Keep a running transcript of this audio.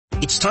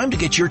It's time to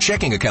get your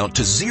checking account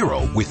to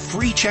zero with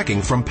free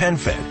checking from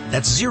PenFed.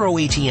 That's zero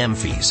ATM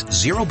fees,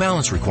 zero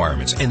balance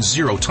requirements, and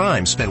zero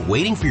time spent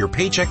waiting for your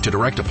paycheck to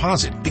direct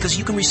deposit because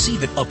you can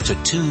receive it up to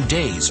 2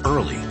 days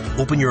early.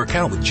 Open your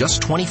account with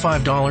just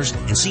 $25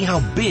 and see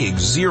how big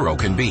zero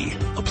can be.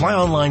 Apply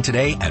online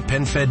today at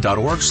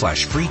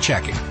PenFed.org/free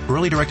checking.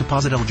 Early direct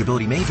deposit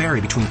eligibility may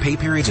vary between pay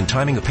periods and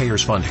timing of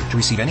payer's funding. To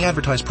receive any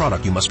advertised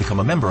product, you must become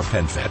a member of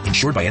PenFed,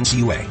 insured by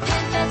NCUA.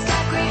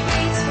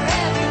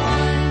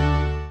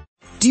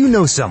 Do you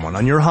know someone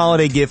on your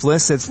holiday gift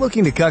list that's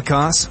looking to cut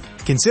costs?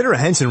 Consider a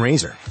Henson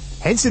razor.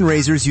 Henson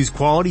razors use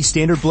quality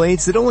standard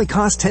blades that only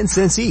cost 10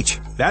 cents each.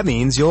 That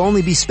means you'll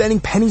only be spending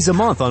pennies a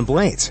month on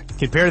blades.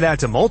 Compare that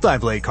to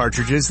multi-blade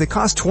cartridges that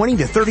cost 20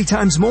 to 30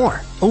 times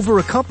more. Over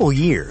a couple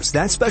years,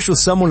 that special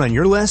someone on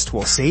your list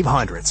will save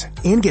hundreds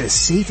and get a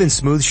safe and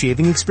smooth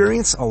shaving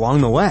experience along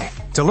the way.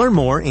 To learn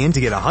more and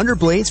to get 100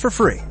 blades for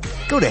free,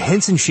 go to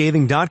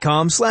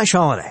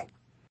hensonshaving.com/holiday.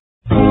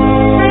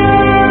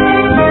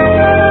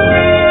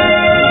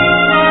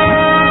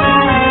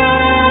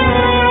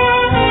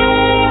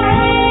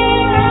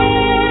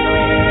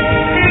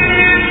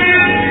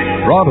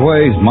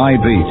 Broadway's My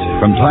Beat,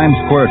 from Times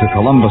Square to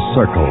Columbus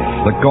Circle,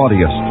 the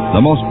gaudiest,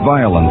 the most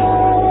violent,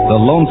 the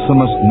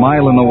lonesomest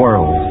mile in the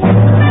world.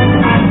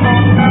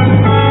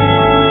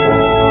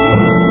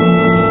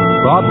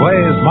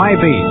 Broadway's My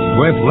Beat,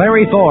 with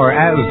Larry Thor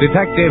as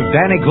Detective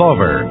Danny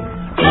Glover.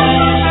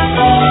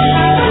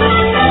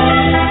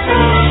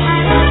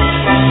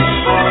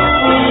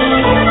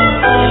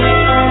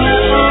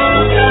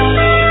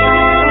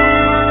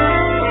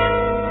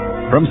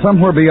 From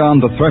somewhere beyond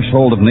the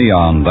threshold of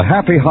neon, the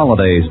happy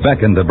holidays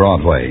beckon to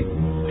Broadway,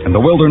 and the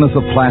wilderness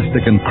of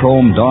plastic and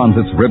chrome dons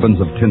its ribbons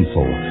of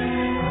tinsel.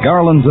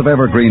 Garlands of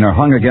evergreen are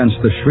hung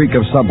against the shriek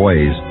of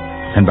subways,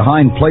 and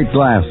behind plate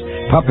glass,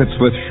 puppets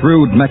with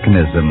shrewd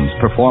mechanisms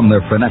perform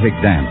their frenetic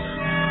dance.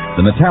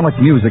 The metallic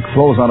music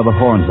flows out of the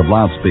horns of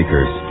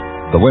loudspeakers.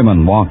 The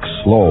women walk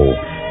slow,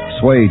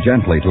 sway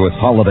gently to its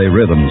holiday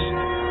rhythms.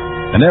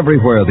 And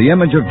everywhere the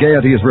image of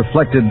gaiety is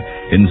reflected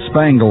in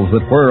spangles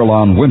that whirl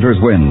on winter's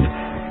wind.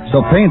 So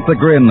paint the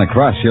grin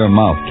across your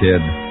mouth,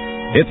 kid.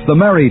 It's the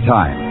merry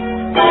time.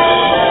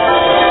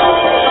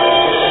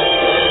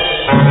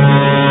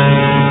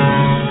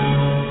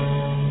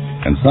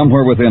 And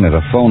somewhere within it,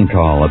 a phone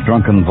call, a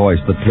drunken voice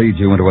that leads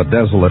you into a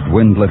desolate,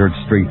 wind-littered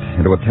street,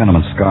 into a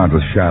tenement scarred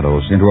with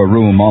shadows, into a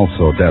room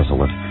also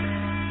desolate.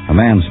 A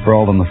man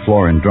sprawled on the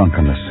floor in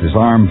drunkenness, his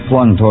arm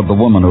flung toward the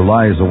woman who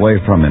lies away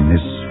from him,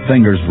 his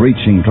fingers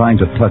reaching, trying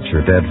to touch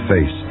her dead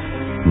face.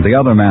 And the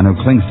other man who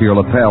clings to your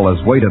lapel has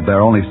waited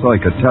there only so he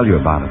could tell you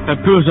about it.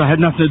 That proves I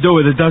had nothing to do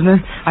with it, doesn't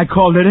it? I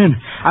called it in.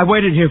 I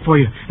waited here for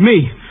you.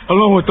 Me,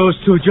 along with those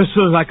two, just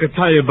so I could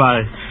tell you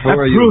about it. Who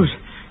are you?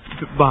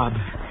 Bob.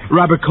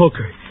 Robert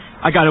Coker.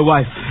 I got a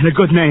wife and a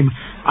good name.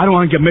 I don't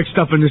want to get mixed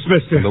up in this,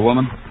 mister. The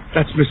woman?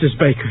 That's Mrs.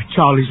 Baker,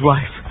 Charlie's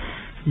wife.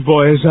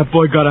 Boy, has that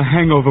boy got a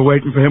hangover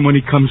waiting for him when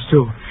he comes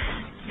to.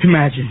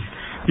 Imagine,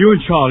 you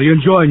and Charlie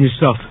enjoying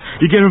yourself.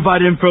 You get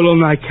invited in for a little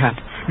nightcap.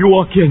 You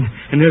walk in,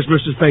 and there's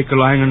Mrs. Baker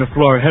lying on the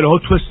floor, her head all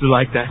twisted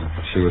like that.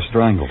 She was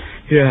strangled.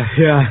 Yeah.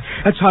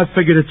 That's how I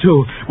figured it,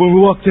 too. When we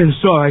walked in and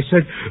saw her, I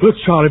said, "Look,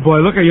 Charlie boy,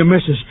 look at your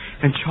missus."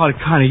 And Charlie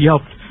kind of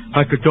yelped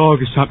like a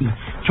dog or something.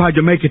 Tried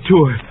to make it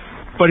to her.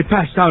 But he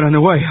passed out on the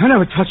way. I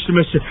never touched him,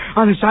 mister.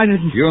 Honest, I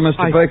didn't... You and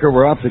Mr. Baker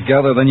were out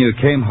together, then you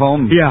came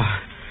home? Yeah,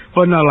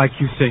 but not like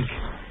you think.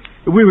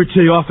 We were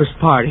to the office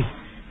party.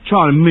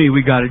 Charlie and me,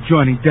 we got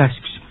adjoining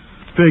desks.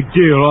 Big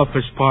deal,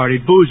 office party.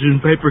 Booze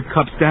and paper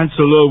cups, dance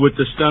a little with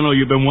the steno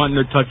you've been wanting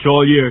to touch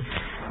all year.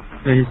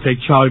 Then you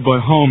take Charlie boy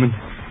home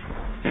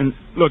and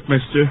look,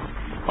 mister,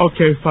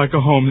 okay if I go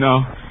home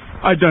now.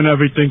 I done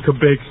everything could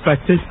be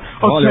expected. Okay,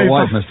 call your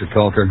wife, Mr.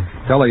 Coker.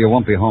 Tell her you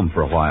won't be home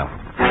for a while.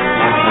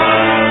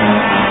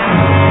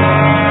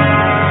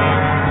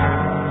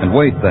 And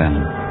wait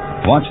then.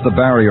 Watch the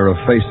barrier of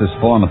faces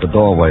form at the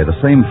doorway, the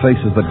same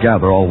faces that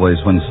gather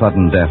always when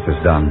sudden death is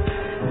done.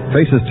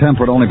 Faces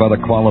tempered only by the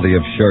quality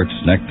of shirts,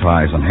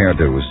 neckties, and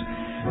hairdos.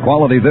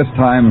 Quality this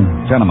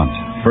time, tenement,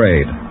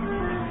 frayed.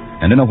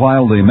 And in a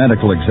while, the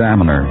medical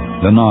examiner,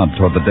 the nod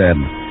toward the dead,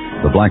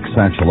 the black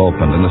satchel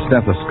opened, and the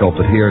stethoscope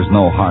that hears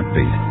no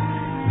heartbeat.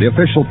 The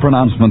official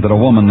pronouncement that a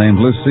woman named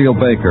Lucille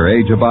Baker,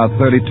 age about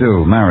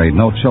 32, married,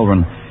 no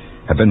children,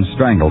 had been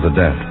strangled to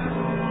death.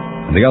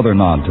 And the other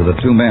nod to the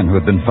two men who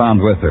had been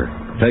found with her.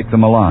 Take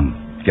them along.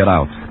 Get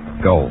out.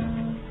 Go.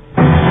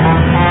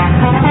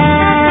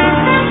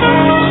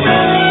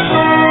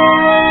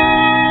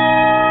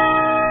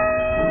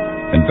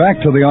 And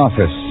back to the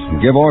office.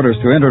 Give orders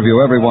to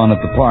interview everyone at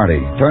the party.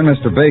 Turn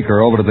Mr.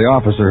 Baker over to the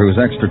officer whose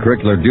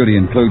extracurricular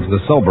duty includes the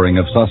sobering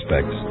of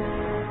suspects.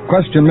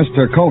 Question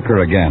Mr.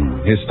 Coker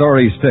again. His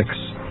story sticks.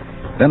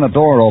 Then a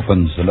door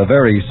opens and a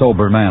very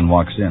sober man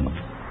walks in. I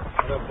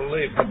don't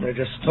believe what they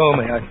just told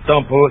me. I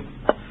don't believe...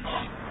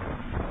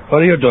 What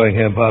are you doing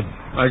here, Bob?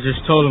 I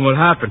just told him what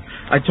happened.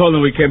 I told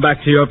him we came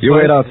back to your place. You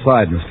wait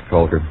outside, Mr.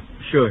 Coker.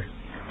 Sure,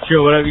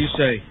 whatever you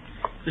say.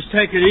 Just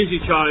take it easy,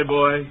 Charlie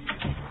boy.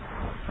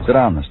 Sit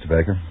down, Mr.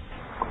 Baker.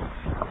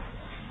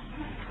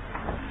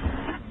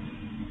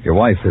 Your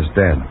wife is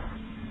dead.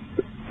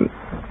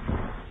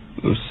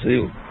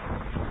 Lucille.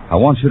 I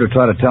want you to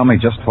try to tell me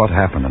just what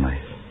happened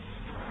tonight.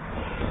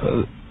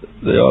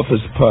 The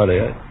office party.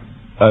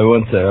 I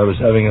went there. I was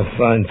having a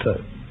fine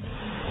time.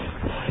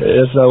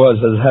 Yes, I was.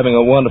 I was having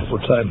a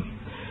wonderful time.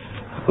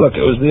 Look,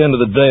 it was the end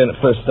of the day, and at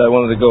first I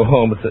wanted to go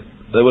home, but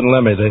they wouldn't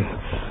let me. They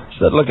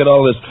said, look at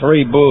all this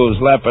free booze,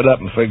 lap it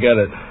up and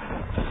forget it.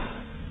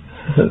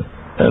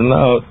 And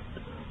now...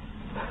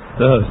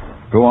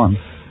 Go on.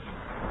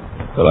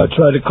 Well, I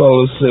tried to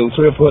call Lucille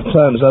 3 or 4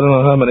 times, I don't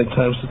know how many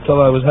times, to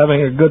tell her I was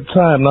having a good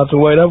time, not to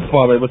wait up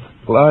for me, but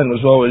the line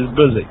was always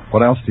busy.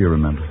 What else do you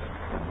remember?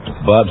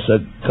 Bob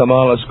said, come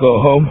on, let's go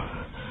home.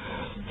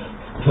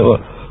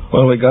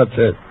 When we got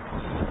there,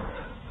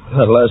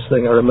 that last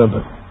thing I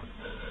remember,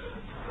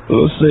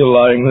 Lucille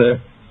lying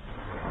there.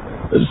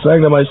 I was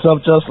saying to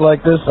myself just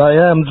like this, I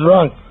am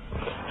drunk.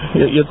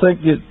 You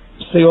think you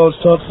see all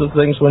sorts of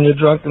things when you're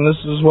drunk, and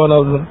this is one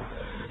of them.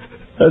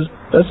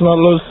 That's not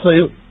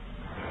Lucille.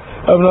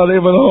 I'm not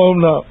even home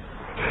now.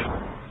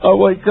 I'll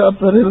wake up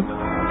and it'll...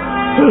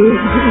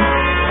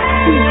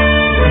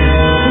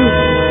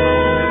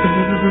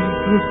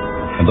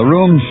 And the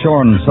room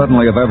shorn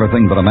suddenly of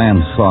everything but a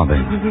man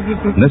sobbing.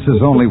 And this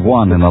is only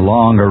one in a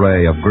long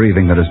array of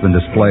grieving that has been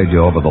displayed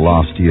you over the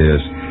last years.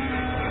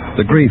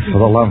 The grief for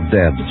the loved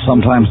dead,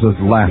 sometimes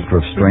with laughter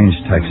of strange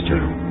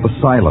texture, with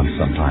silence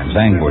sometimes,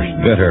 anguish,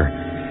 bitter,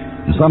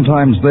 and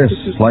sometimes this,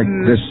 like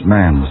this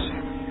man's,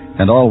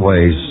 and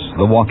always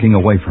the walking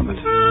away from it.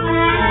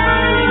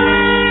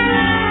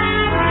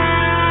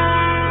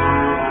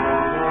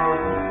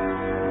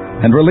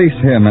 And release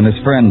him and his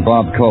friend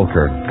Bob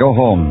Colker. Go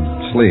home,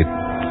 sleep.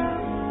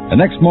 The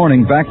next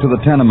morning, back to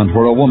the tenement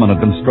where a woman had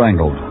been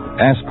strangled.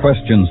 Ask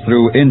questions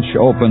through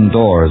inch-open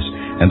doors,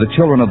 and the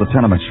children of the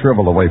tenement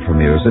shrivel away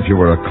from you as if you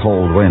were a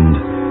cold wind.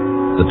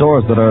 The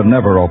doors that are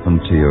never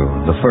opened to you,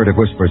 the furtive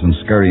whispers and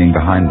scurrying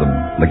behind them,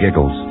 the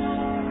giggles.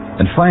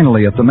 And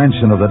finally, at the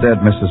mention of the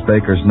dead Mrs.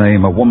 Baker's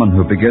name, a woman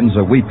who begins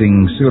a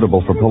weeping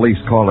suitable for police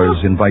callers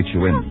invites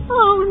you in.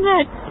 Oh,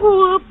 that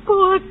poor,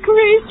 poor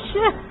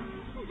creature.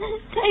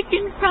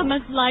 Taken from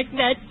us like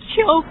that,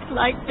 choked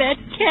like that,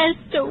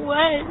 cast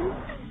away.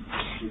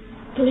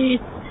 Please,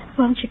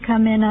 won't you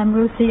come in? I'm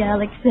Ruthie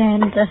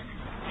Alexander.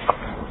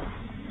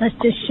 Let's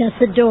just shut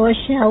the door,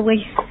 shall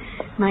we?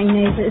 My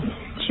neighbor's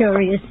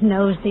curious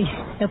nosy,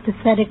 so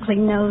pathetically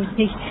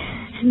nosy.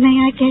 May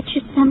I get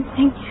you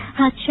something?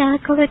 Hot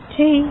chocolate,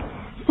 tea?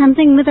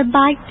 Something with a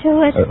bite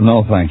to it?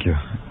 No, thank you.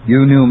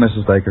 You knew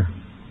Mrs. Baker?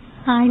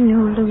 I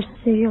knew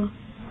Lucille.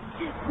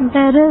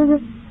 Better.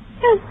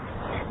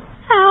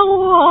 How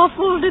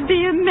awful to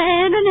be a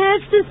man and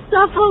have to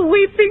suffer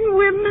weeping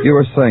women. You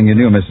were saying you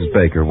knew Mrs.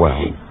 Baker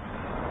well.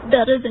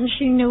 Better than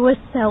she knew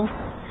herself.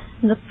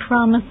 The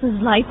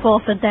promises life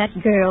offered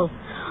that girl.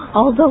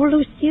 Although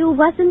Lucille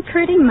wasn't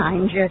pretty,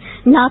 mind you,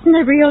 not in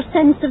the real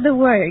sense of the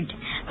word,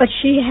 but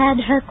she had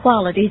her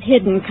qualities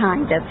hidden,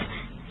 kind of.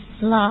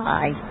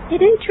 Sly.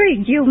 It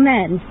intrigued you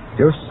men.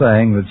 You're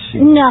saying that she...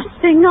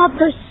 Nothing of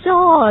the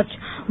sort.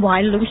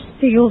 Why,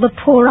 Lucille, the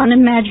poor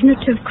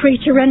unimaginative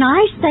creature, and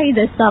I say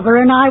this of her,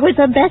 and I was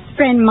her best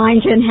friend,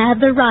 mind you, and have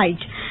the right.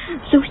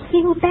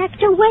 Lucille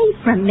backed away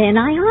from men.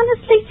 I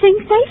honestly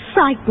think they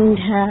frightened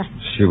her.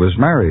 She was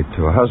married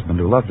to a husband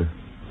who loved her.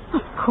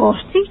 Of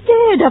course he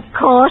did. Of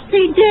course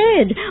he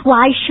did.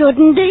 Why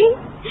shouldn't he?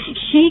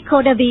 She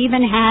could have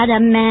even had a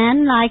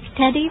man like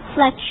Teddy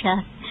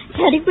Fletcher.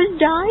 Teddy was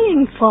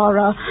dying for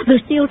her.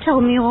 Lucille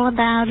told me all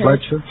about it.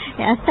 Fletcher?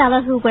 A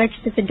fellow who works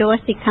at the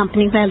Dorsey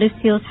Company where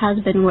Lucille's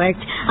husband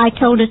worked. I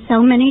told her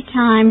so many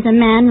times, a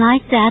man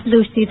like that,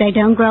 Lucy, they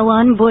don't grow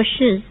on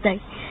bushes.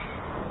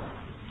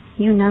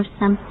 You know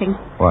something?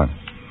 What?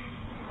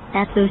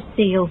 That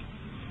Lucille,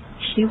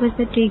 she was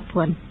a deep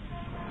one.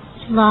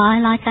 Sly,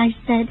 like I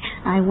said.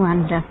 I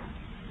wonder.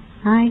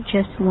 I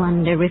just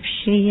wonder if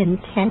she and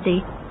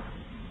Teddy...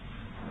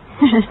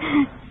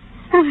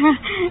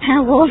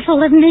 How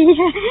awful of me.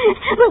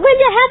 But will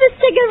you have a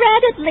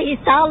cigarette at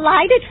least? I'll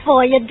light it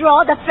for you.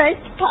 Draw the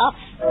first puff.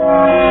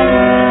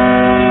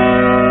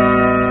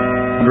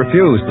 And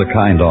refuse the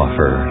kind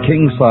offer,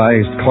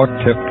 king-sized,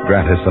 cork-tipped,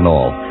 gratis and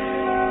all.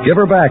 Give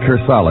her back her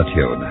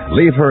solitude.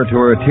 Leave her to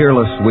her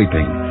tearless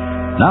weeping.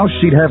 Now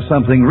she'd have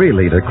something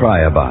really to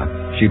cry about.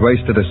 She'd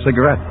wasted a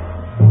cigarette.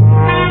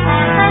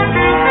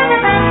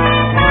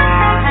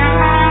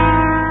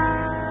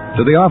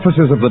 To the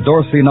offices of the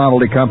Dorsey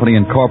Novelty Company,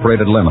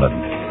 Incorporated, Limited.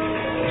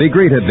 Be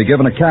greeted, be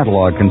given a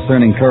catalog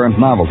concerning current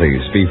novelties,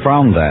 be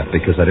frowned at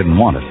because I didn't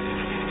want it.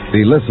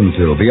 Be listened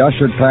to, be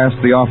ushered past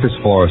the office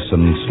force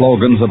and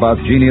slogans about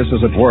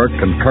geniuses at work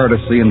and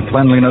courtesy and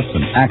cleanliness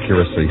and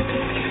accuracy,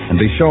 and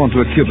be shown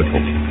to a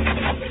cubicle.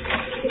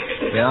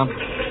 Yeah?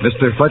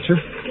 Mr. Fletcher?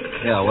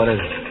 Yeah, what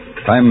is it?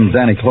 I'm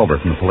Danny Clover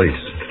from the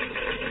police.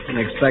 I'm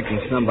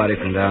expecting somebody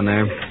from down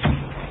there.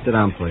 Sit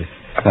down, please.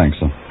 Thanks,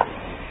 sir.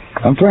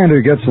 I'm trying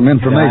to get some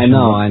information.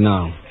 Yeah, I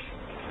know.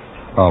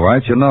 All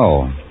right, you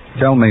know.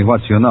 Tell me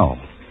what you know.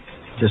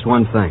 Just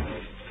one thing.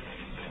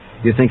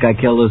 You think I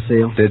killed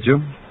Lucille? Did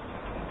you?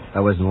 I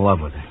was in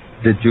love with her.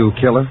 Did you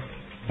kill her?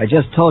 I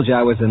just told you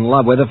I was in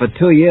love with her. For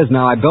 2 years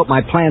now, I built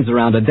my plans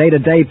around her,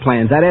 day-to-day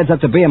plans. That adds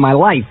up to being my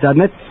life, doesn't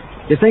it?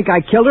 You think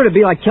I killed her? It'd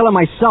be like killing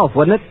myself,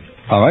 wouldn't it?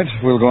 All right,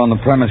 we'll go on the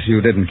premise you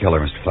didn't kill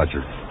her, Mr.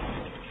 Fletcher.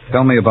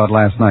 Tell me about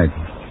last night.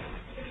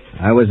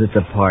 I was at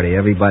the party.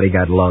 Everybody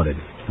got loaded.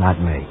 Not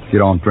me. You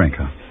don't drink,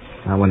 huh?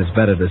 Not when it's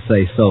better to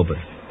stay sober.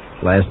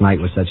 Last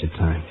night was such a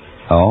time.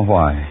 Oh,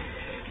 why?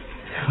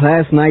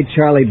 Last night,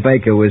 Charlie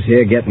Baker was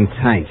here getting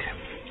tanked.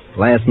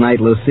 Last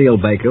night, Lucille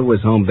Baker was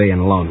home being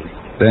lonely.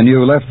 Then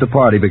you left the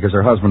party because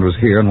her husband was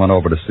here and went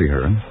over to see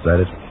her. Is that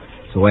it?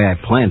 It's the way I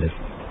planned it.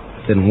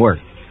 It didn't work.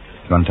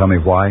 You want to tell me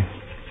why?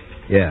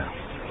 Yeah.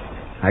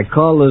 I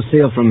called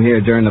Lucille from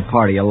here during the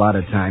party a lot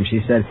of times.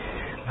 She said,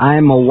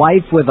 I'm a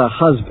wife with a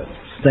husband.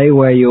 Stay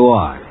where you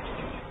are.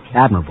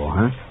 Admirable,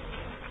 huh?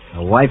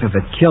 A wife if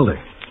it killed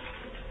her.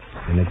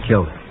 And it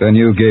killed her. Then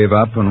you gave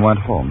up and went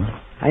home.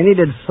 I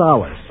needed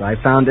solace. I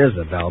found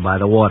Isabel by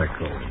the water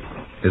cooler.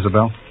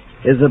 Isabel?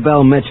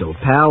 Isabel Mitchell,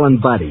 pal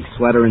and buddy,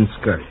 sweater and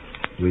skirt.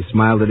 We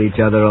smiled at each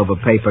other over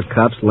paper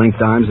cups,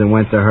 linked arms, and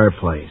went to her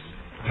place.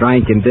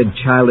 Drank and did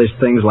childish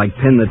things like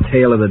pin the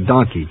tail of the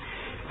donkey.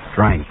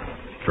 Drank.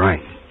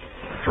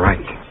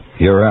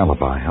 Your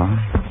alibi, huh?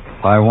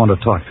 I want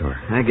to talk to her.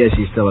 I guess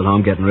she's still at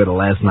home getting rid of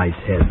last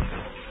night's head.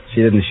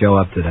 She didn't show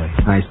up today.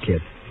 Nice kid.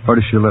 Where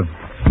does she live?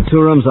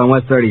 2 rooms on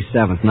West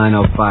 37th,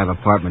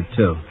 905, apartment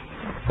 2.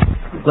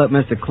 Look,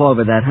 Mr.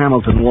 Clover, that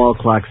Hamilton wall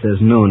clock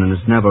says noon, and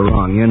it's never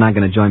wrong. You're not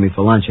going to join me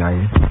for lunch, are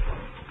you?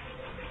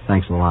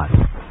 Thanks a lot.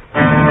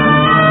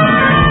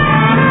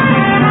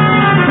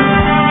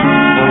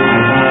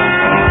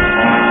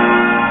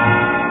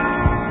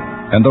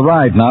 And the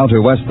ride now to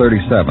West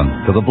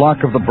 37th, to the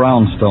block of the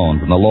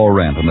brownstones and the low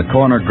rent and the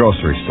corner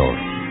grocery store.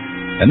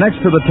 And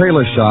next to the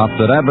tailor shop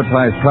that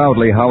advertised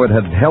proudly how it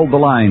had held the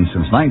line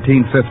since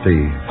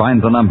 1950, find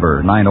the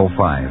number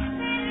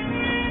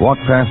 905.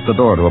 Walk past the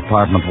door to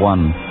apartment 1,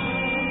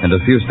 and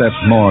a few steps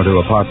more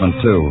to apartment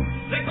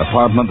 2,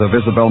 apartment of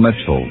Isabel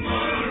Mitchell.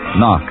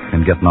 Knock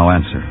and get no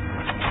answer.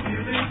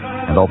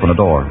 And open a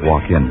door,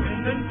 walk in.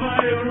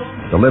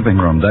 The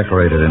living room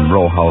decorated in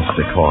row house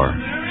decor.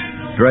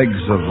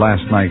 Dregs of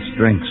last night's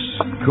drinks,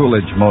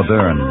 Coolidge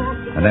modern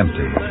and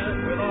empty.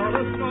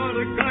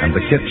 And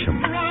the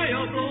kitchen.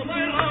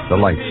 The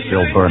lights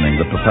still burning,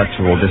 the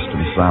perpetual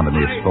distant sound in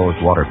the exposed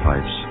water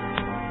pipes.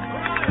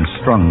 And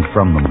strung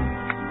from them,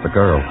 the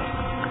girl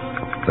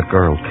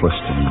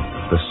twisting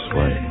this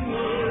way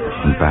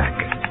and back.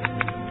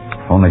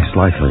 Only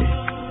slightly.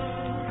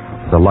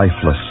 The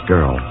lifeless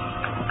girl.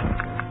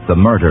 The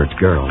murdered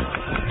girl.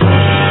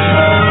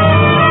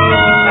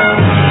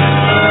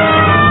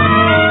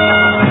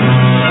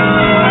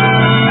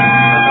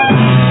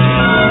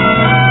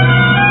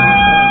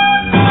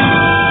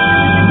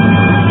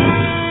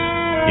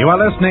 You are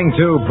listening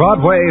to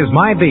Broadway's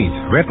My Beat,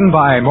 written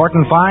by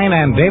Morton Fine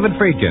and David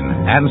Friedkin,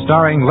 and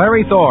starring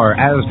Larry Thor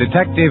as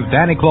Detective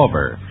Danny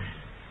Clover.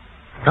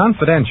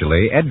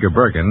 Confidentially, Edgar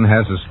Bergen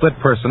has a split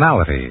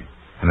personality,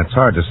 and it's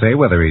hard to say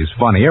whether he's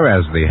funnier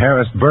as the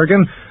harassed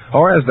Bergen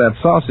or as that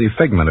saucy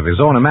figment of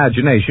his own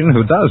imagination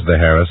who does the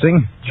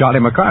harassing, Charlie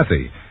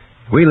McCarthy.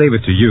 We leave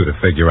it to you to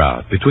figure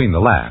out, between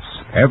the laughs,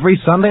 every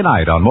Sunday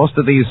night on most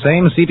of these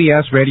same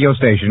CBS radio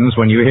stations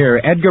when you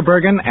hear Edgar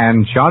Bergen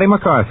and Charlie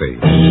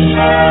McCarthy.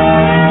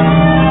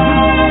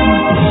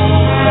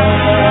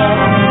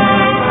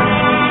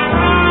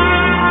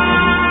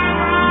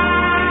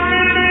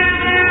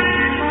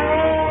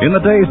 In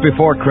the days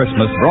before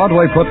Christmas,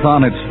 Broadway puts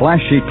on its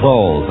flashy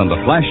clothes and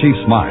a flashy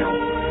smile.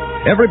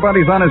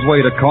 Everybody's on his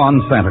way to con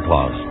Santa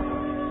Claus.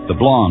 The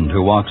blonde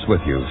who walks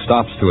with you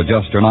stops to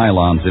adjust her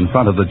nylons in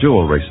front of the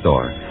jewelry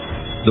store.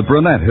 The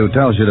brunette who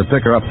tells you to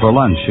pick her up for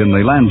lunch in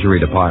the lingerie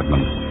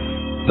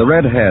department. The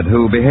redhead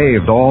who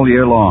behaved all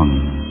year long.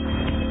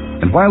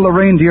 And while the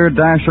reindeer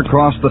dash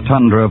across the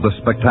tundra of the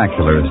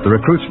spectaculars, the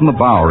recruits from the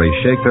Bowery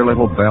shake their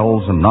little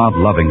bells and nod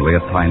lovingly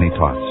at tiny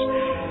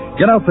tots.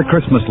 Get out the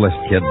Christmas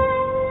list, kid.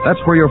 That's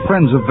where your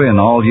friends have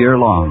been all year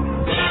long.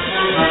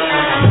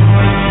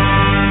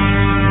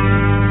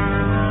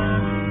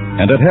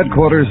 And at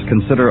headquarters,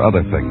 consider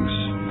other things.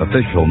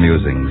 Official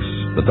musings,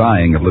 the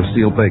dying of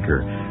Lucille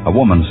Baker, a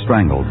woman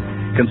strangled.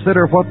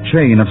 Consider what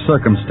chain of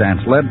circumstance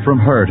led from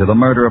her to the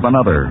murder of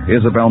another,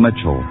 Isabel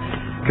Mitchell.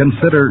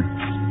 Consider,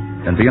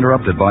 and be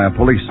interrupted by a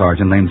police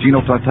sergeant named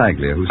Gino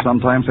Tartaglia, who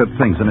sometimes had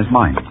things in his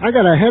mind. I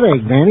got a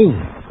headache, Danny.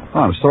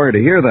 Oh, I'm sorry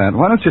to hear that.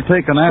 Why don't you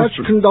take an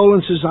Such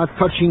condolences are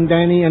touching,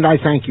 Danny, and I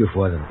thank you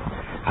for them.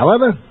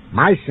 However,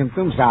 my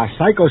symptoms are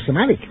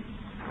psychosomatic.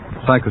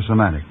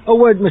 Psychosomatic? A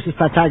word Mrs.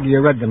 Tartaglia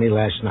read to me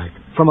last night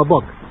from a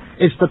book.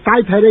 It's the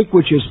type headache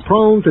which is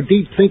prone to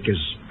deep thinkers,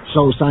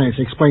 so science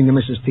explained to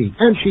Mrs. T,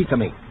 and she to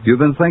me. You've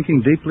been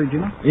thinking deeply,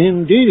 Gino?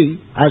 Indeedy,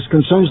 as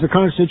concerns the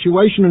current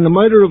situation in the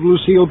murder of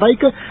Lucille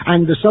Baker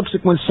and the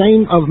subsequent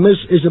same of Miss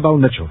Isabel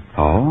Mitchell.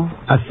 Oh?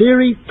 A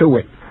theory to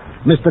wit.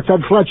 Mr.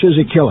 Ted Fletcher's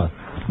a killer.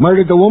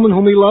 Murdered the woman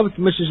whom he loved,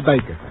 Mrs.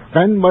 Baker.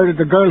 Then murdered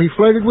the girl he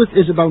flirted with,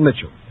 Isabel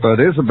Mitchell.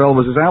 But Isabel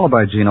was his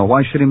alibi, Gino.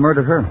 Why should he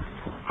murder her?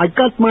 I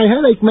got my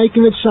headache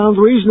making it sound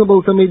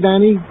reasonable to me,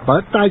 Danny.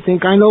 But I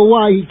think I know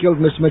why he killed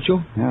Miss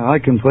Mitchell. Yeah, I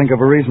can think of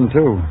a reason,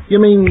 too.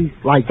 You mean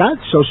like that,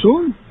 so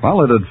soon?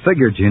 Well, it'd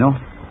figure, Gino.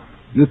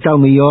 You tell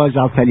me yours,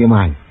 I'll tell you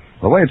mine.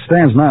 The way it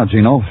stands now,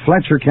 Gino,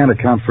 Fletcher can't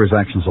account for his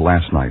actions of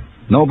last night.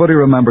 Nobody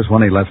remembers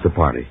when he left the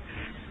party.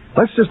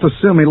 Let's just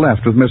assume he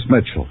left with Miss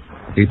Mitchell.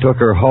 He took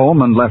her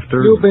home and left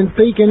her... You've been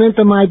peeking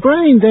into my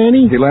brain,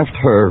 Danny. He left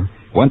her,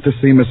 went to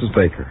see Mrs.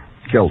 Baker,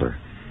 killed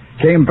her.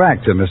 Came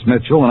back to Miss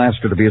Mitchell and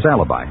asked her to be his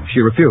alibi. She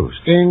refused.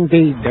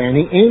 Indeed,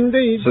 Danny,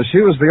 indeed. So she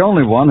was the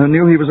only one who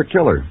knew he was a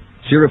killer.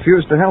 She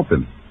refused to help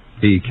him.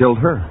 He killed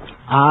her.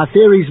 Our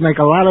theories make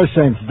a lot of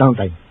sense, don't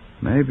they?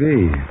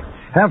 Maybe.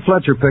 Have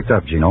Fletcher picked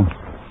up, Gino.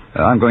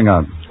 I'm going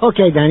out.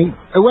 Okay, Danny.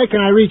 Where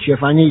can I reach you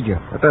if I need you?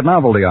 At that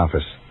novelty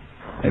office.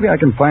 Maybe I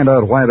can find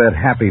out why that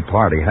happy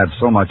party had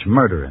so much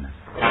murder in it.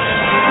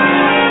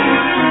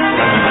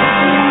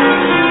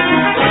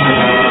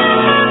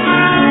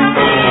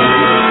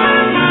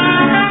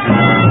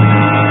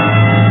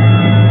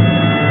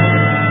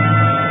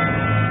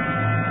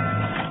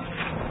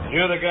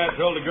 You're the guy who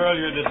told the girl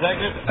you're a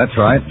detective? That's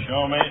right.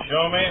 Show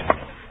me.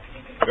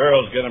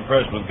 Girls get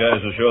impressed with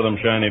guys who show them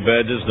shiny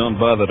badges. Don't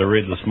bother to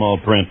read the small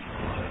print.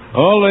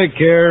 All they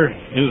care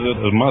is that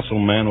a muscle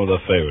man with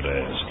a favor to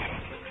ask.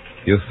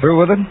 You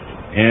through with it?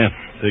 Yeah,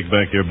 take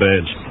back your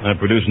badge. I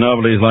produce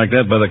novelties like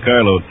that by the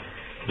carload.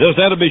 Just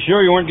had to be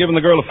sure you weren't giving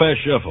the girl a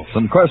fast shuffle.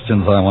 Some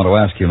questions I want to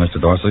ask you, Mr.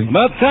 Dorsey.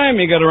 About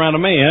time you got around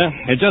to me,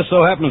 huh? It just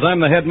so happens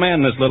I'm the head man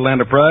in this little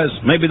enterprise.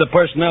 Maybe the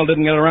personnel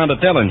didn't get around to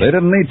telling you. They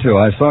didn't need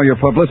to. I saw your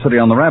publicity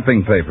on the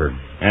wrapping paper.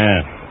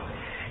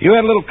 Yeah. You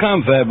had a little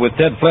confab with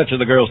Ted Fletcher,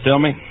 the girls tell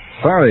me.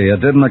 Sorry, it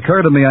didn't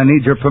occur to me I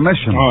need your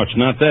permission. Oh, it's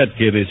not that,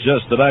 kid. It's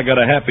just that I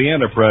got a happy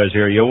enterprise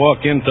here. You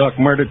walk in, talk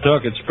murder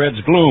talk, it spreads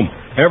gloom.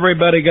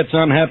 Everybody gets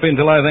unhappy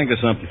until I think of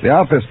something. The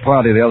office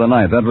party the other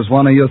night, that was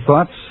one of your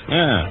thoughts?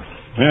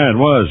 Yeah, it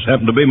was.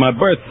 Happened to be my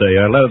birthday.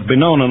 I let it be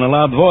known in a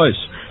loud voice.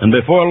 And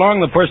before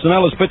long, the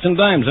personnel was pitching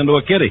dimes into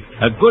a kitty.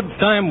 A good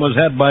time was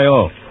had by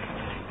all.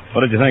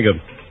 What did you think of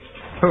him?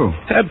 Who?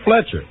 Ted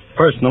Fletcher.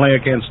 Personally, I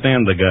can't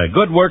stand the guy.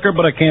 Good worker,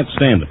 but I can't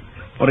stand him.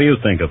 What do you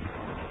think of him?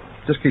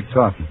 Just keep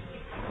talking.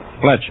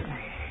 Fletcher.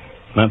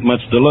 Not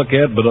much to look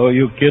at, but oh,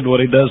 you kid,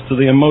 what he does to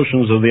the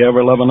emotions of the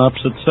ever-loving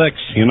opposite sex.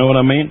 You know what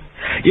I mean?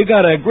 You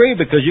gotta agree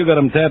because you got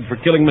him tabbed for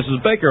killing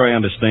Mrs. Baker, I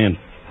understand.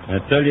 I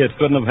tell you, it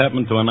couldn't have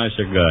happened to a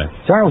nicer guy.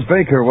 Charles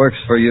Baker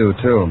works for you,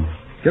 too.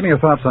 Give me your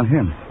thoughts on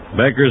him.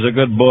 Baker's a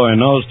good boy,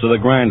 nose to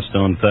the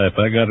grindstone type.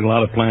 I got a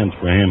lot of plans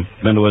for him.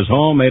 Been to his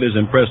home, ate his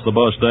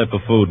impress-the-boss type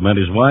of food. Met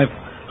his wife,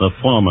 the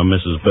former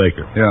Mrs.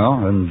 Baker.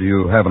 Yeah, and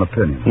you have an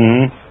opinion.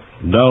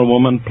 Mm-hmm. Dull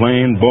woman,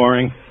 plain,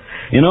 boring.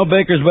 You know,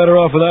 Baker's better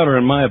off without her,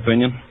 in my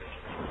opinion.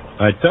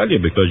 I tell you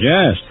because you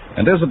asked.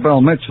 And Isabel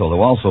Mitchell, who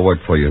also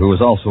worked for you, who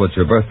was also at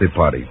your birthday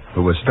party,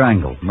 who was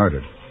strangled,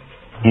 murdered.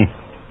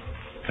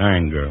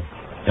 Kind girl.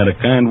 Had a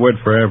kind word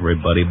for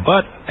everybody,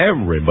 but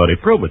everybody.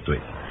 Prove it to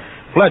you.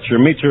 Fletcher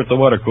meets her at the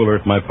water cooler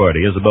at my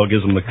party. Isabel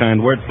gives him the kind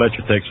word.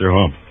 Fletcher takes her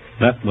home.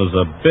 That was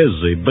a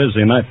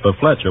busy night for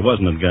Fletcher,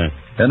 wasn't it, guy?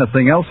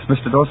 Anything else,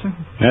 Mr. Dorsey?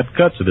 That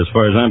cuts it as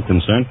far as I'm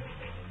concerned.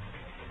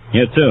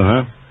 You too,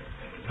 huh?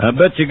 I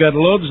bet you got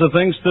loads of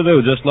things to do,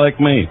 just like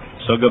me.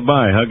 So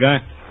goodbye, huh, guy?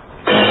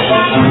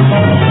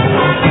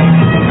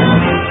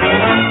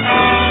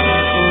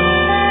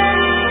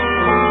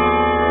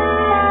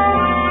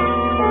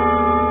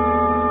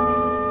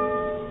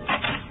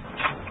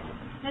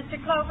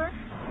 Mr. Clover?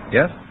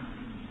 Yes?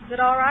 Is it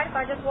all right if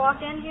I just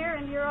walk in here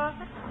into your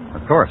office?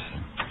 Of course.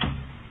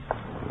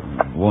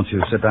 Won't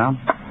you sit down?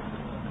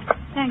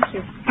 Thank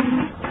you.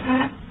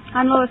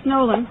 I'm Lois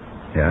Nolan.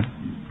 Yes?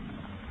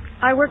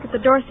 I work at the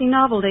Dorsey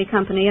Novelty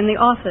Company in the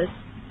office.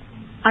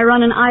 I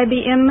run an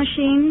IBM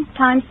machine,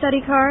 time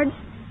study cards.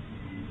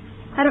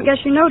 I don't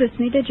guess you noticed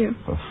me, did you?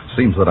 Well,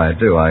 seems that I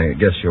do. I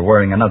guess you're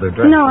wearing another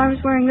dress. No, I was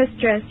wearing this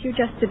dress. You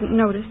just didn't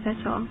notice,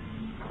 that's all.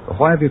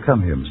 Why have you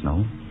come here, Miss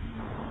Nolan?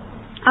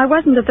 I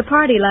wasn't at the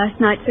party last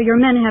night, so your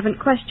men haven't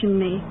questioned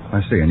me.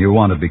 I see, and you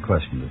wanted to be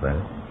questioned, is that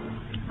it?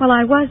 Well,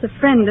 I was a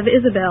friend of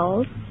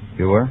Isabel's.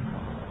 You were?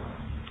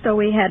 So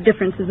we had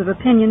differences of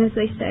opinion, as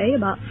they say,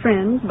 about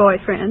friends,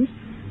 boyfriends.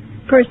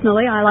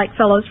 Personally, I like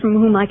fellows from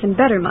whom I can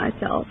better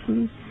myself.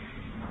 And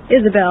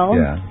Isabel...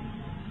 Yeah?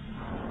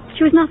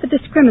 She was not the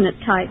discriminate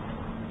type.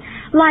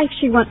 Life,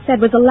 she once said,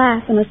 was a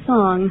laugh and a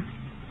song.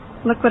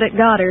 Look what it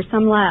got her,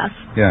 some laugh.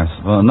 Yes.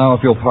 Well, now,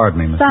 if you'll pardon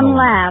me, Miss Some Nolan.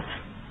 laugh.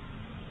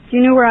 If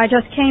you knew where I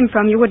just came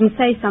from, you wouldn't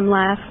say some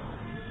laugh.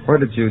 Where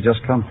did you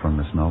just come from,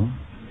 Miss Nolan?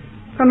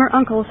 From her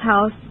uncle's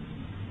house.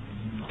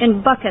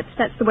 In buckets,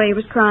 that's the way he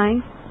was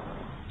crying.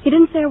 He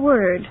didn't say a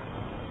word,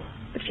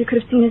 but you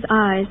could have seen his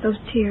eyes, those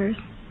tears.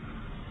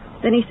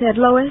 Then he said,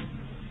 Lois,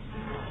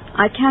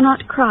 I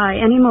cannot cry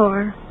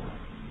anymore.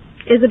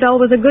 Isabel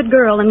was a good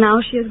girl, and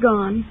now she is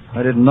gone.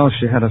 I didn't know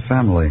she had a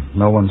family.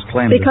 No one's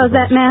claimed Because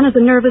Isabel's. that man is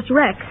a nervous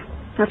wreck,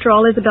 after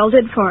all Isabel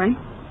did for him.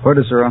 Where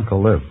does her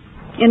uncle live?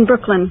 In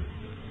Brooklyn.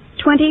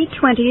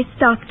 2020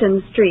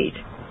 Stockton Street.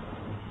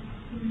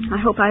 I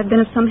hope I've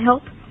been of some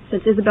help,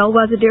 since Isabel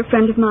was a dear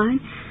friend of mine.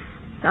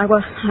 I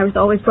was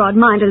always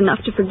broad-minded enough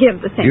to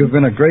forgive the thing. You've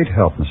been a great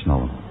help, Miss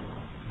Nolan.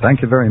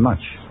 Thank you very much.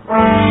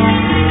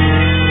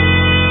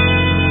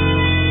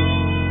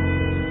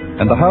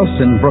 And the house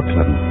in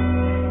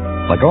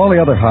Brooklyn, like all the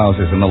other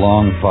houses in the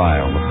long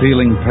file, the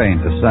peeling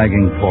paint, the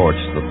sagging porch,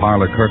 the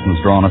parlor curtains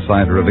drawn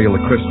aside to reveal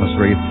the Christmas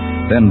wreath,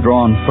 then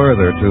drawn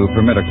further to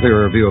permit a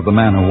clearer view of the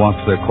man who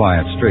walks their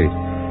quiet street.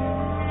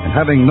 And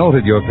having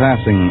noted your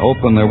passing,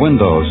 open their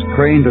windows,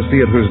 crane to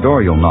see at whose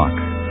door you'll knock.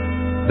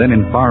 Then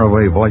in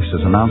faraway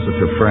voices announce it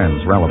to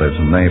friends, relatives,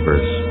 and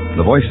neighbors.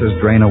 The voices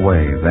drain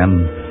away.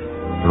 Then,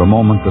 for a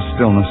moment, the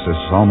stillness is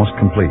almost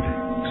complete,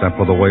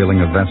 except for the wailing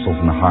of vessels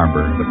in the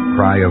harbor, the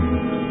cry of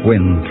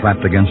wind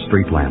trapped against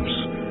street lamps.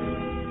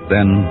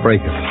 Then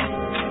break it,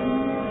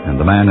 and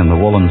the man in the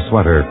woolen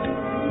sweater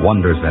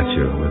wonders at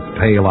you with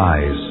pale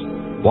eyes,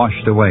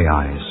 washed away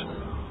eyes.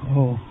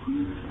 Oh,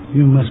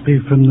 you must be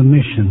from the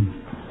mission.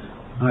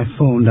 I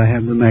phoned. I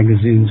have the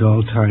magazines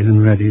all tied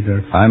and ready.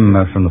 I'm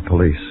from the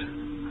police.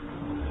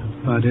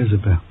 About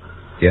Isabel?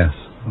 Yes.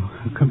 Oh,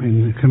 come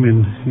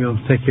in.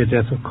 You'll take your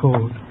death of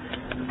cold.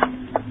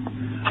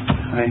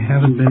 I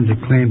haven't been to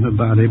claim her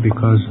body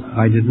because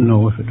I didn't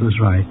know if it was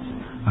right.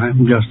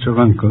 I'm just her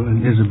uncle,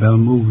 and Isabel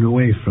moved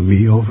away from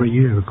me over a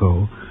year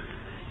ago.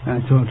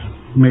 I thought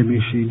maybe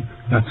she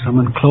got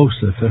someone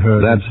closer to her.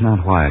 That's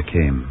not why I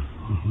came.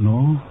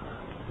 No?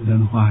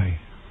 Then why?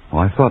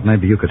 Well, I thought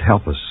maybe you could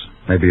help us.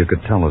 Maybe you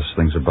could tell us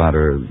things about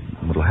her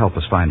that'll help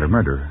us find her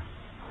murderer.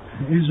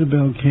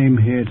 Isabel came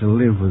here to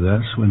live with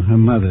us when her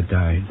mother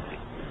died.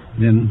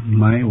 Then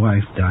my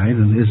wife died,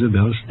 and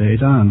Isabel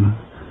stayed on.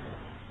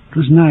 It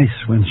was nice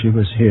when she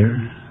was here.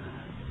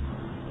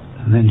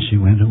 And then she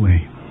went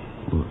away.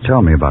 Well,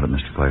 tell me about it,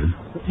 Mr. Clayton.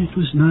 It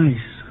was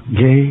nice.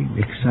 Gay,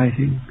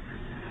 exciting.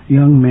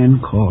 Young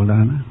men called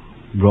on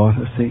her, brought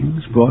her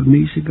things, brought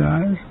me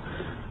cigars,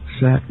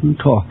 sat and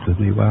talked with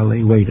me while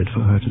they waited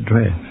for her to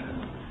dress.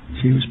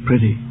 She was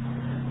pretty,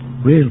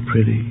 real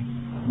pretty,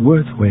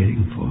 worth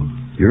waiting for.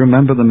 You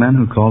remember the men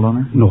who called on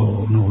her?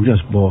 No,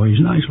 just boys,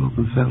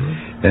 nice-looking fellows.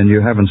 And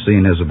you haven't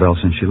seen Isabel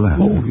since she left?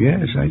 Oh,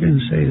 yes, I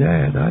didn't say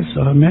that. I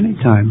saw her many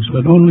times,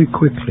 but only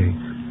quickly.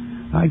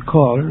 I'd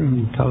call her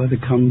and tell her to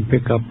come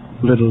pick up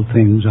little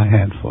things I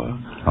had for her.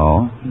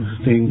 Oh?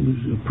 Things,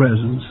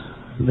 presents.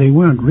 They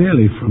weren't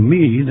really from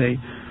me.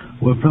 They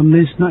were from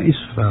this nice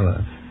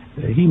fella.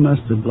 He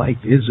must have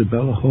liked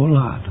Isabel a whole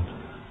lot.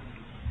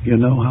 You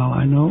know how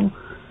I know?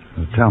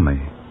 Well, tell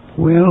me.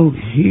 Well,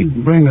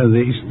 he'd bring her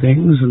these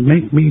things and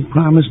make me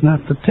promise not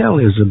to tell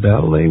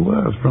Isabel they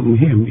were from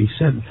him. He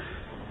said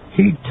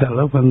he'd tell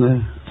her when the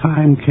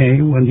time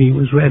came when he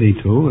was ready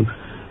to.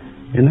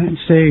 And I'd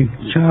say,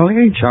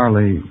 Charlie?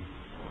 Charlie?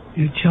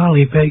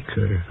 Charlie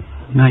Baker.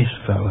 Nice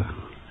fella.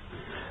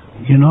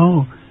 You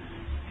know,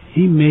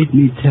 he made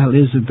me tell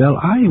Isabel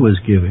I was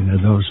giving her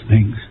those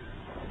things.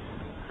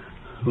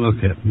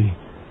 Look at me.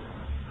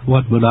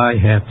 What would I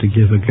have to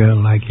give a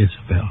girl like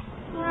Isabel?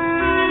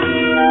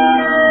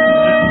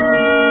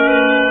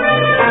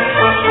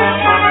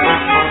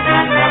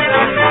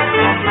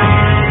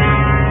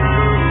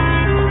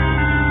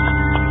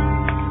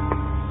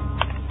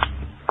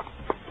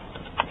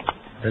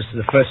 This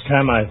is the first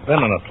time I've been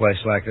in a place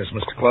like this,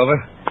 Mr. Clover.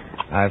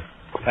 I've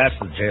passed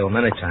the jail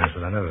many times,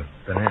 but I've never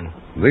been in.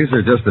 These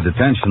are just the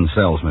detention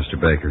cells, Mr.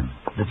 Baker.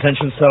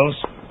 Detention cells?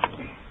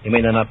 You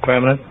mean they're not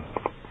permanent?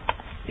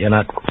 You're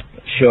not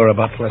sure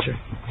about Fletcher?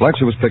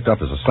 Fletcher was picked up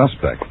as a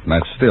suspect, and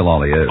that's still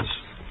all he is.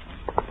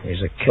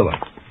 He's a killer.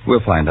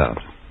 We'll find out.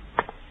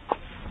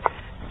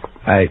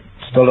 I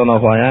still don't know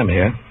why I'm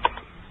here.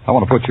 I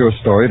want to put your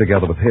story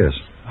together with his.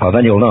 Oh,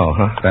 then you'll know,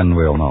 huh? Then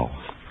we'll know.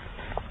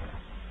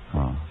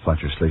 Oh,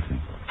 Fletcher's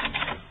sleeping.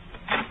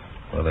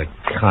 With a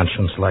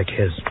conscience like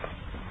his.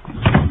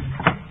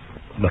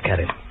 Look at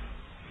him.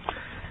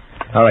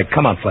 All right,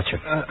 come on, Fletcher.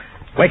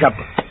 Wake up.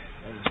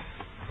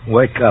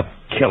 Wake up,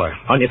 killer.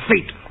 On your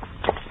feet.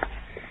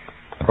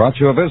 I brought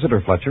you a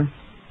visitor, Fletcher.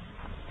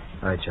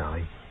 Hi,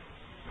 Charlie.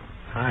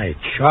 Hi,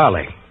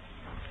 Charlie.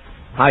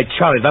 Hi,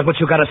 Charlie. Is that what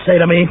you got to say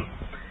to me?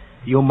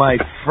 You my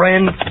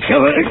friend,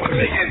 killer?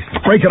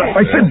 Break it up.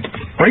 I said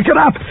break it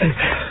up.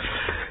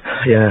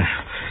 Yeah.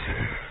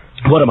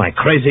 What am I,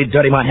 crazy,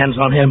 dirty my hands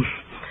on him?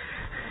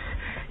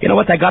 You know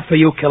what they got for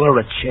you, killer?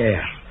 A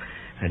chair.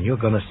 And you're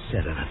going to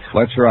sit in it.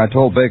 Fletcher, I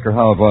told Baker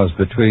how it was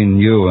between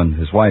you and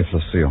his wife,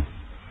 Lucille.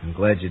 I'm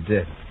glad you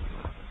did.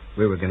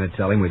 We were going to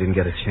tell him we didn't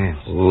get a chance.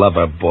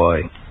 Lover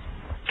boy.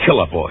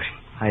 Killer boy.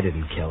 I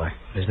didn't kill her.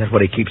 Is that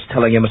what he keeps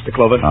telling you, Mr.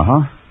 Clover?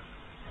 Uh-huh.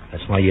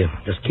 That's why you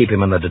just keep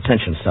him in the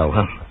detention cell,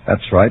 huh?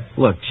 That's right.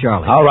 Look,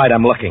 Charlie. All right,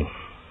 I'm looking.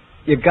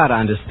 You've got to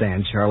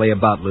understand, Charlie,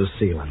 about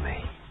Lucille and me.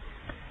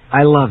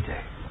 I loved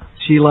her.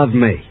 She loved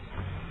me.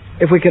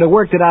 If we could have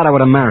worked it out, I would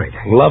have married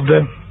her. Loved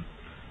her?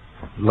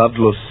 Loved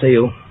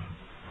Lucille?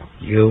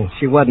 You?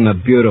 She wasn't a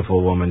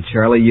beautiful woman,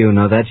 Charlie. You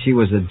know that. She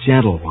was a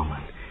gentlewoman.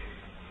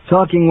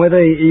 Talking with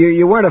her,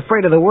 you weren't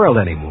afraid of the world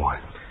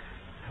anymore.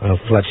 Well,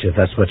 Fletcher, if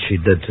that's what she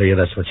did to you,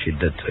 that's what she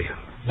did to you.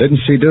 Didn't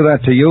she do that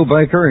to you,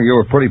 Baker? You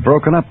were pretty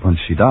broken up when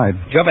she died.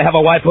 Did you ever have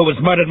a wife who was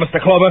murdered,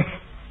 Mr. Clover?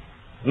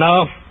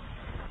 No?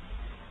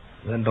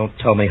 Then don't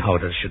tell me how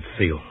it should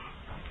feel.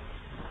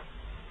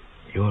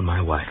 You and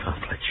my wife, huh,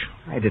 Fletch?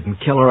 I didn't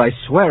kill her. I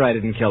swear I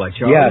didn't kill her,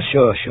 Charlie. Yeah,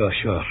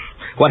 sure.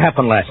 What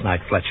happened last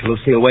night, Fletcher?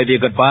 Lucille waved you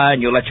goodbye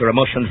and you let your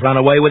emotions run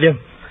away with you?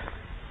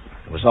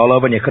 It was all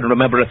over and you couldn't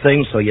remember a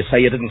thing, so you say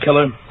you didn't kill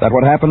her? Is that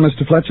what happened,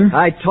 Mr. Fletcher?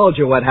 I told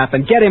you what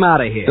happened. Get him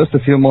out of here. Just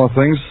a few more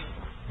things.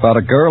 About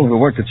a girl who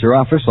worked at your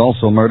office,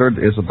 also murdered,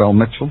 Isabel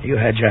Mitchell. You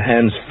had your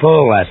hands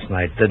full last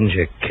night, didn't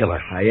you, killer?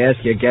 I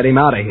ask you, get him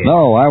out of here.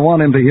 No, I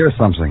want him to hear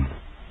something.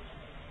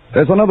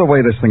 There's another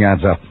way this thing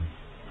adds up.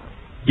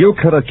 You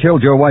could have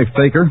killed your wife,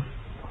 Baker.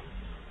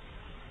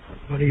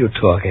 What are you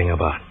talking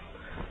about?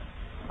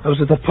 I was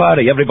at the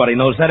party. Everybody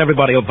knows that.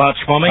 Everybody will vouch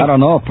for me. I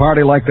don't know. A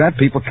party like that,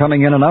 people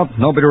coming in and out,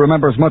 nobody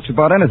remembers much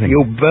about anything.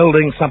 You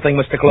building something,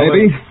 Mr. Clover?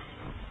 Maybe.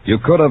 You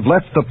could have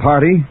left the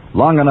party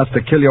long enough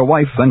to kill your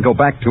wife, then go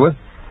back to it.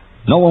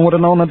 No one would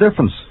have known the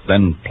difference.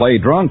 Then play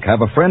drunk,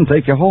 have a friend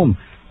take you home,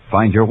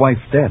 find your wife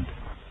dead.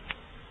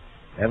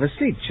 Have a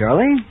seat,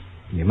 Charlie.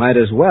 You might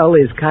as well.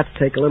 These cots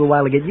take a little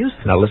while to get used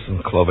to. Now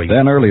listen, Clover.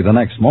 Then early the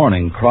next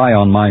morning, cry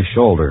on my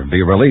shoulder,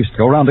 be released,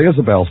 go round to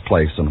Isabel's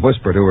place and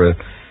whisper to her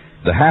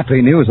the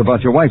happy news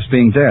about your wife's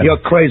being dead. You're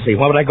crazy.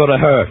 Why would I go to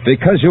her?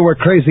 Because you were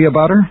crazy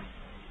about her?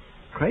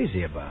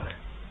 Crazy about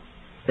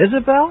her?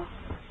 Isabel?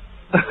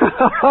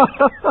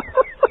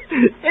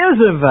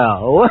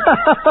 Isabel.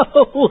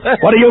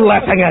 What are you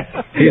laughing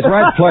at? He's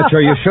right,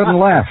 Fletcher. You shouldn't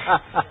laugh.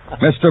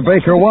 Mr.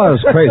 Baker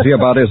was crazy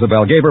about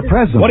Isabel, gave her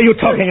presents. What are you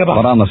talking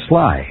about? But on the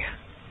sly.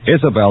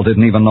 Isabel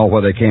didn't even know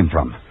where they came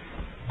from.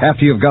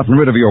 After you've gotten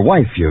rid of your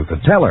wife, you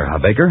could tell her, huh,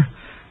 Baker?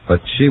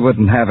 But she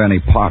wouldn't have any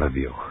part of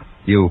you.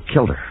 You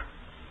killed her.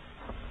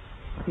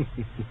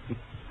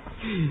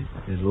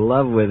 In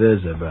love with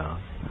Isabel.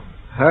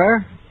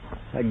 Her?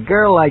 A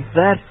girl like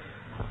that?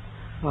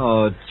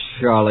 Oh,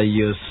 Charlie,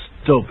 you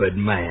stupid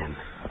man.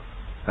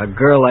 A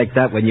girl like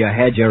that when you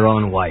had your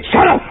own wife.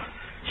 Shut up!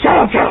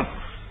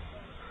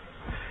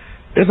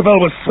 Isabel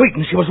was sweet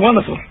and she was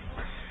wonderful.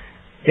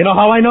 You know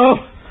how I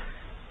know?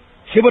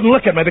 She wouldn't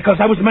look at me because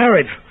I was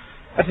married.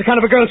 That's the kind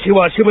of a girl she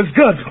was. She was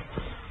good.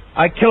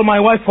 I killed my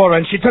wife for her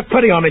and she took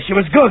pity on me. She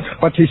was good.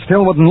 But she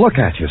still wouldn't look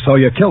at you, so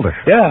you killed her.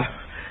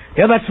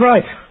 Yeah, that's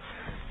right.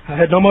 I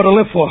had no more to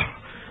live for.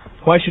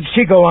 Why should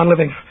she go on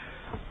living?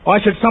 Why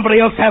should somebody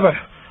else have her?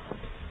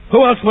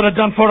 Who else would have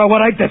done for her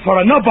what I did for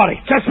her? Nobody.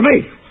 Just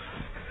me.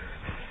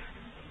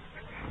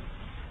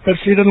 But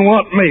she didn't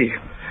want me.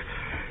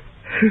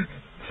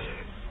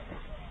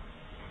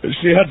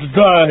 She had to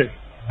die.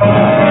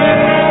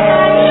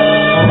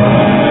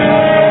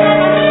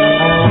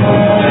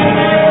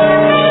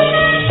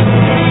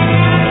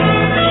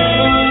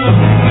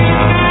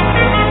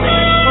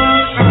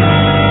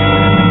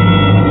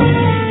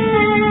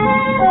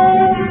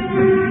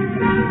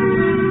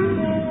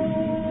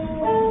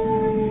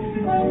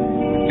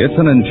 It's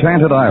an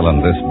enchanted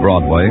island, this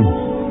Broadway,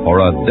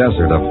 or a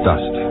desert of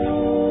dust.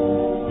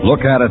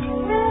 Look at it,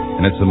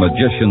 and it's a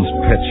magician's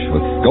pitch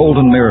with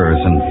golden mirrors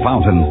and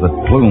fountains that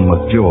plume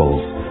with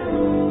jewels.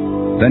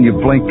 Then you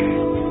blink,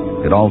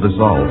 it all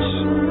dissolves.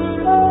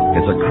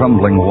 It's a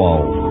crumbling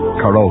wall,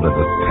 corroded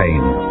with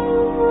pain.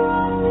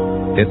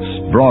 It's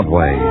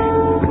Broadway,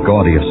 the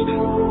gaudiest,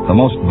 the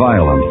most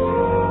violent,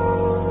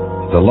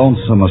 the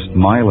lonesomest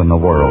mile in the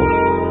world.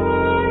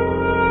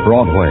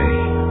 Broadway.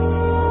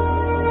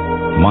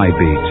 My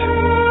beat.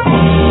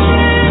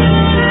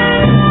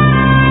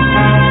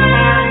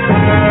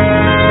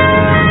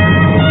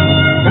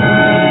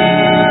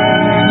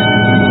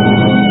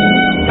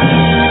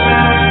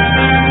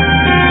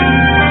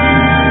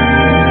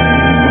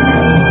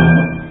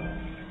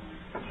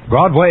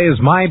 Broadway's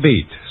My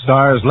Beat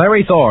stars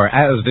Larry Thor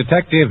as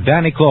Detective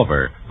Danny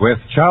Clover, with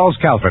Charles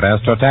Calvert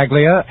as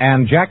Tartaglia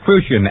and Jack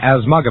Crucian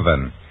as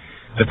Muggavan.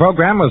 The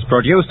program was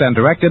produced and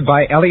directed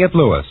by Elliott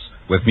Lewis,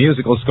 with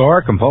musical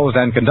score composed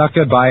and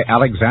conducted by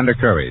Alexander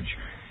Courage.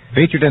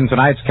 Featured in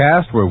tonight's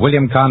cast were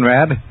William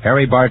Conrad,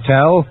 Harry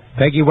Bartell,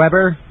 Peggy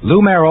Weber,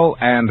 Lou Merrill,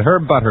 and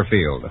Herb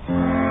Butterfield.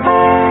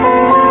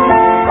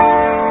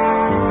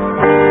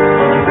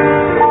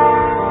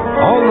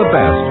 All the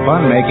best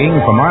fun-making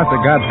from Arthur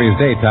Godfrey's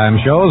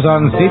daytime shows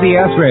on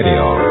CBS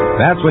Radio.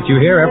 That's what you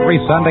hear every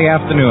Sunday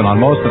afternoon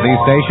on most of these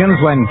stations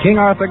when King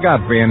Arthur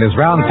Godfrey and his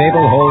round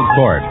table hold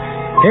court.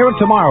 Hear it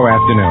tomorrow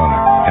afternoon.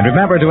 And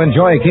remember to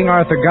enjoy King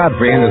Arthur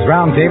Godfrey and his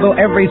round table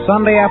every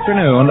Sunday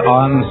afternoon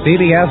on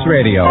CBS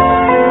Radio.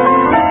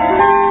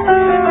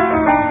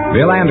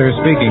 Bill Anders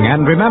speaking.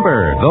 And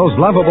remember, those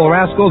lovable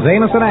rascals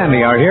Amos and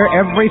Andy are here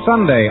every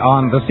Sunday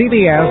on the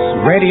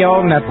CBS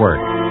Radio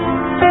Network.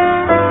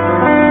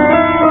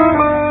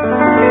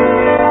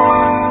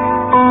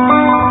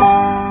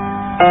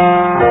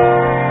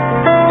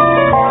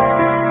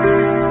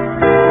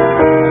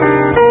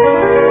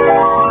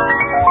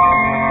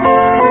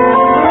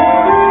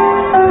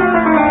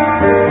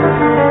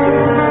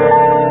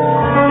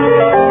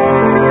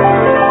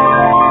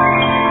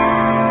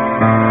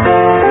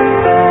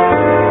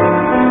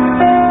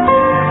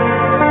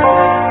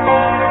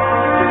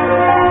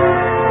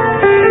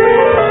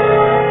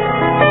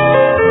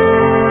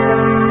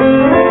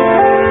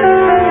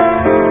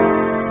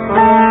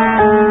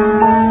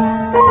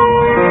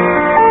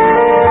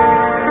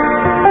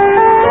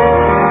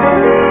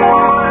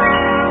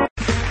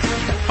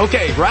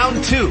 Okay,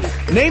 round 2.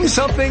 Name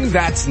something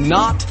that's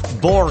not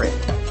boring.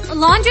 A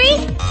laundry?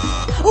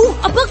 Ooh,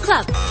 a book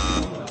club.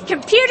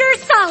 Computer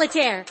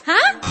solitaire,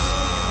 huh?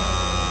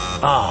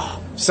 Ah,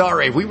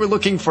 sorry, we were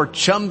looking for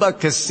Chumba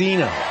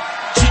Casino.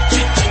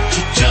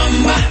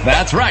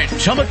 That's right,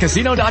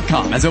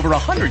 ChumbaCasino.com has over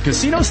 100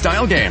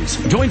 casino-style games.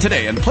 Join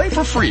today and play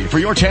for free for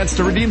your chance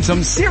to redeem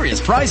some serious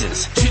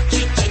prizes.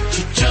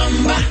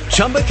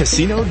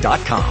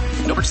 ChumbaCasino.com.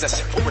 No purchase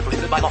necessary. Void where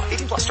prohibited by law.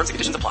 18 plus terms and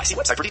conditions apply. See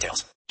website for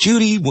details.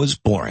 Judy was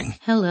boring.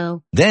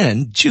 Hello.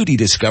 Then Judy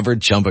discovered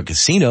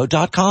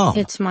ChumbaCasino.com.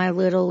 It's my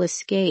little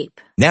escape.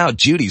 Now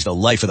Judy's the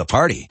life of the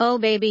party. Oh,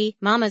 baby,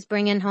 mama's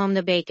bringing home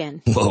the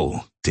bacon.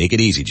 Whoa, take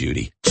it easy,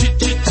 Judy.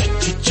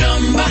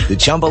 The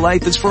Chumba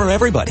life is for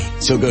everybody.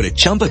 So go to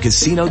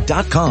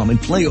ChumbaCasino.com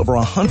and play over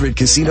 100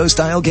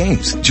 casino-style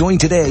games. Join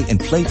today and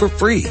play for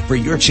free for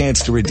your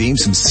chance to redeem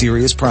some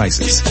serious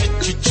prizes.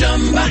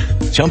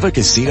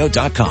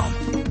 ChumbaCasino.com.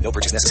 No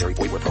purchase necessary.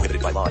 Void where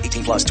prohibited by law.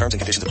 18 plus terms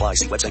and conditions apply.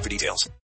 See website for details.